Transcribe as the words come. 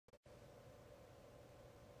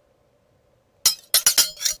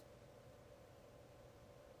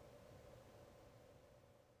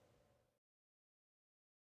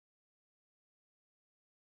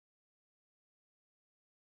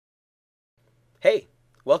Hey,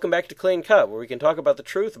 welcome back to Clean Cut, where we can talk about the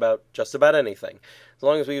truth about just about anything, as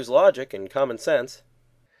long as we use logic and common sense.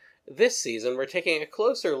 This season, we're taking a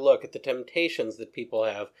closer look at the temptations that people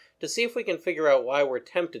have to see if we can figure out why we're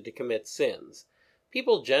tempted to commit sins.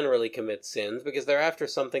 People generally commit sins because they're after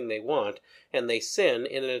something they want, and they sin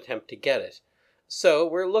in an attempt to get it. So,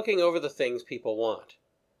 we're looking over the things people want.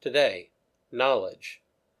 Today, knowledge.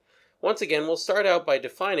 Once again, we'll start out by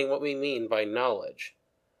defining what we mean by knowledge.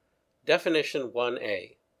 Definition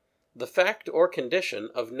 1a. The fact or condition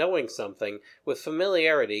of knowing something with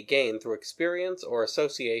familiarity gained through experience or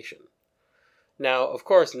association. Now, of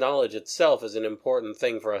course, knowledge itself is an important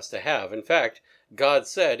thing for us to have. In fact, God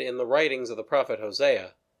said in the writings of the prophet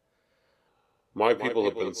Hosea, My people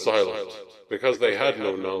have been silent, because they had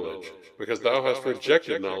no knowledge. Because thou hast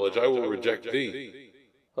rejected knowledge, I will reject thee.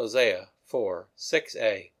 Hosea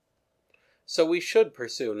 4:6a. So we should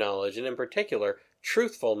pursue knowledge, and in particular,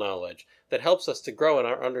 truthful knowledge that helps us to grow in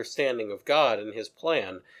our understanding of God and His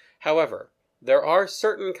plan. However, there are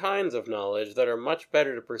certain kinds of knowledge that are much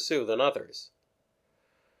better to pursue than others.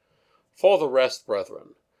 For the rest,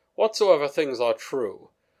 brethren, whatsoever things are true,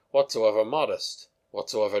 whatsoever modest,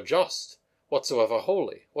 whatsoever just, whatsoever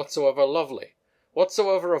holy, whatsoever lovely,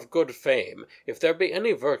 whatsoever of good fame, if there be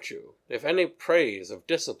any virtue, if any praise of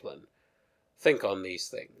discipline, think on these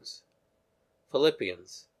things.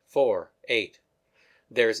 Philippians 4:8.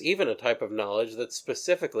 There's even a type of knowledge that's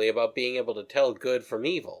specifically about being able to tell good from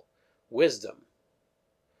evil, wisdom.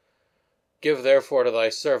 Give therefore to thy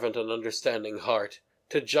servant an understanding heart,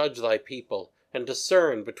 to judge thy people, and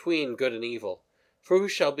discern between good and evil. For who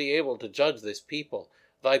shall be able to judge this people,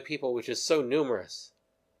 thy people which is so numerous?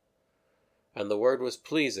 And the word was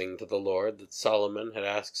pleasing to the Lord that Solomon had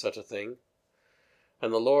asked such a thing.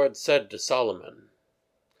 And the Lord said to Solomon,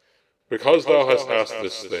 Because thou hast asked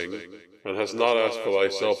this thing, and hast not asked for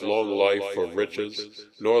thyself long life or riches,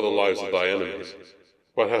 nor the lives of thy enemies,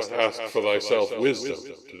 but hast asked for thyself wisdom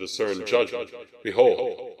to discern judgment,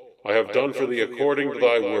 behold, I have done for thee according to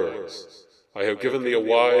thy words. I have given thee a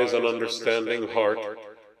wise and understanding heart,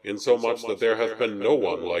 insomuch that there hath been no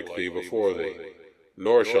one like thee before thee,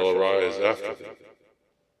 nor shall arise after thee.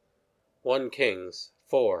 1 Kings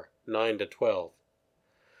 4:9-12.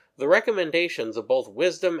 The recommendations of both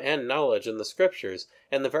wisdom and knowledge in the Scriptures,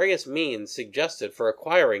 and the various means suggested for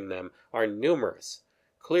acquiring them, are numerous.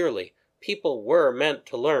 Clearly, people were meant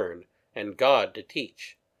to learn, and God to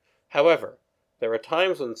teach. However, there are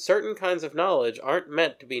times when certain kinds of knowledge aren't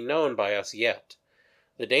meant to be known by us yet.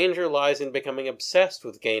 The danger lies in becoming obsessed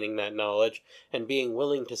with gaining that knowledge, and being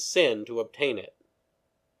willing to sin to obtain it.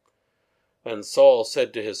 And Saul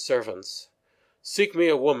said to his servants, Seek me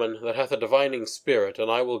a woman that hath a divining spirit, and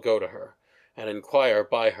I will go to her, and inquire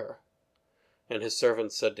by her. And his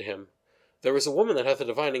servants said to him, There is a woman that hath a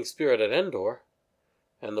divining spirit at Endor.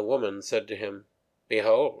 And the woman said to him,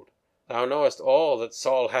 Behold, thou knowest all that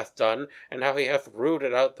Saul hath done, and how he hath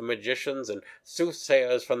rooted out the magicians and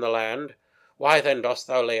soothsayers from the land. Why then dost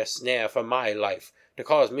thou lay a snare for my life, to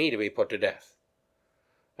cause me to be put to death?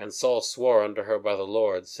 And Saul swore unto her by the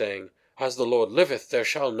Lord, saying, As the Lord liveth, there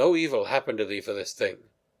shall no evil happen to thee for this thing.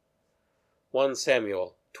 1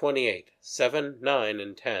 Samuel 28:7, 9,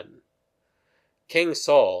 and 10. King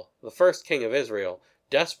Saul, the first king of Israel,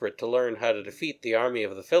 desperate to learn how to defeat the army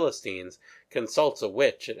of the Philistines, consults a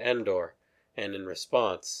witch at Endor, and in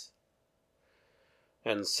response,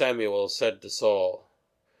 And Samuel said to Saul,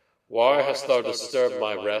 Why hast thou disturbed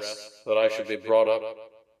my rest, that I should be brought up?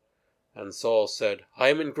 And Saul said, I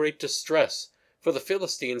am in great distress, for the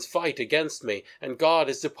Philistines fight against me, and God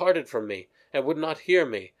is departed from me, and would not hear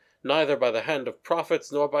me, neither by the hand of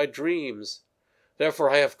prophets, nor by dreams. Therefore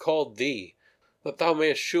I have called thee, that thou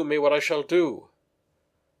mayest shew me what I shall do.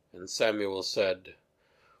 And Samuel said,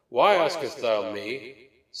 Why askest thou me,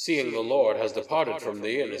 seeing the Lord has departed from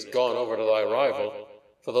thee, and is gone over to thy rival?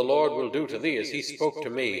 For the Lord will do to thee as he spoke to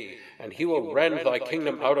me, and he will rend thy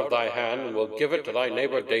kingdom out of thy hand, and will give it to thy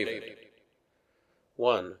neighbor David.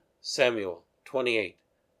 1 Samuel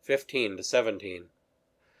 28:15-17.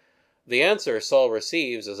 The answer Saul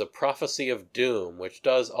receives is a prophecy of doom, which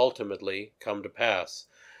does ultimately come to pass.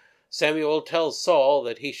 Samuel tells Saul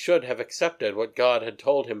that he should have accepted what God had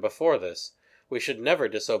told him before this. We should never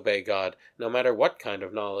disobey God, no matter what kind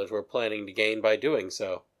of knowledge we're planning to gain by doing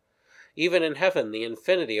so. Even in heaven, the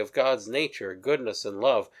infinity of God's nature, goodness, and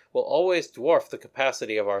love will always dwarf the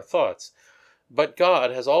capacity of our thoughts, but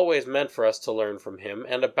God has always meant for us to learn from Him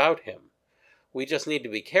and about Him. We just need to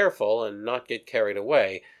be careful and not get carried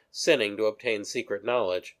away, sinning to obtain secret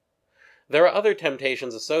knowledge. There are other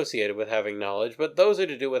temptations associated with having knowledge, but those are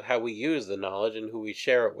to do with how we use the knowledge and who we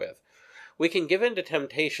share it with. We can give in to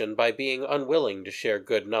temptation by being unwilling to share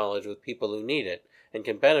good knowledge with people who need it and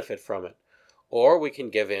can benefit from it. Or we can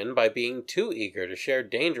give in by being too eager to share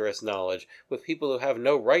dangerous knowledge with people who have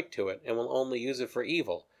no right to it and will only use it for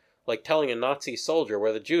evil, like telling a Nazi soldier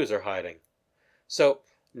where the Jews are hiding. So,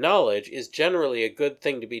 knowledge is generally a good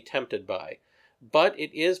thing to be tempted by, but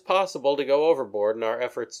it is possible to go overboard in our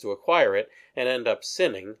efforts to acquire it and end up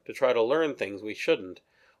sinning to try to learn things we shouldn't,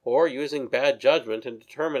 or using bad judgment in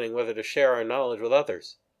determining whether to share our knowledge with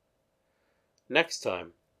others. Next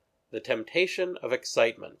time, the temptation of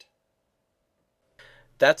excitement.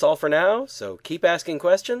 That's all for now, so keep asking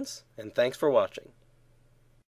questions, and thanks for watching.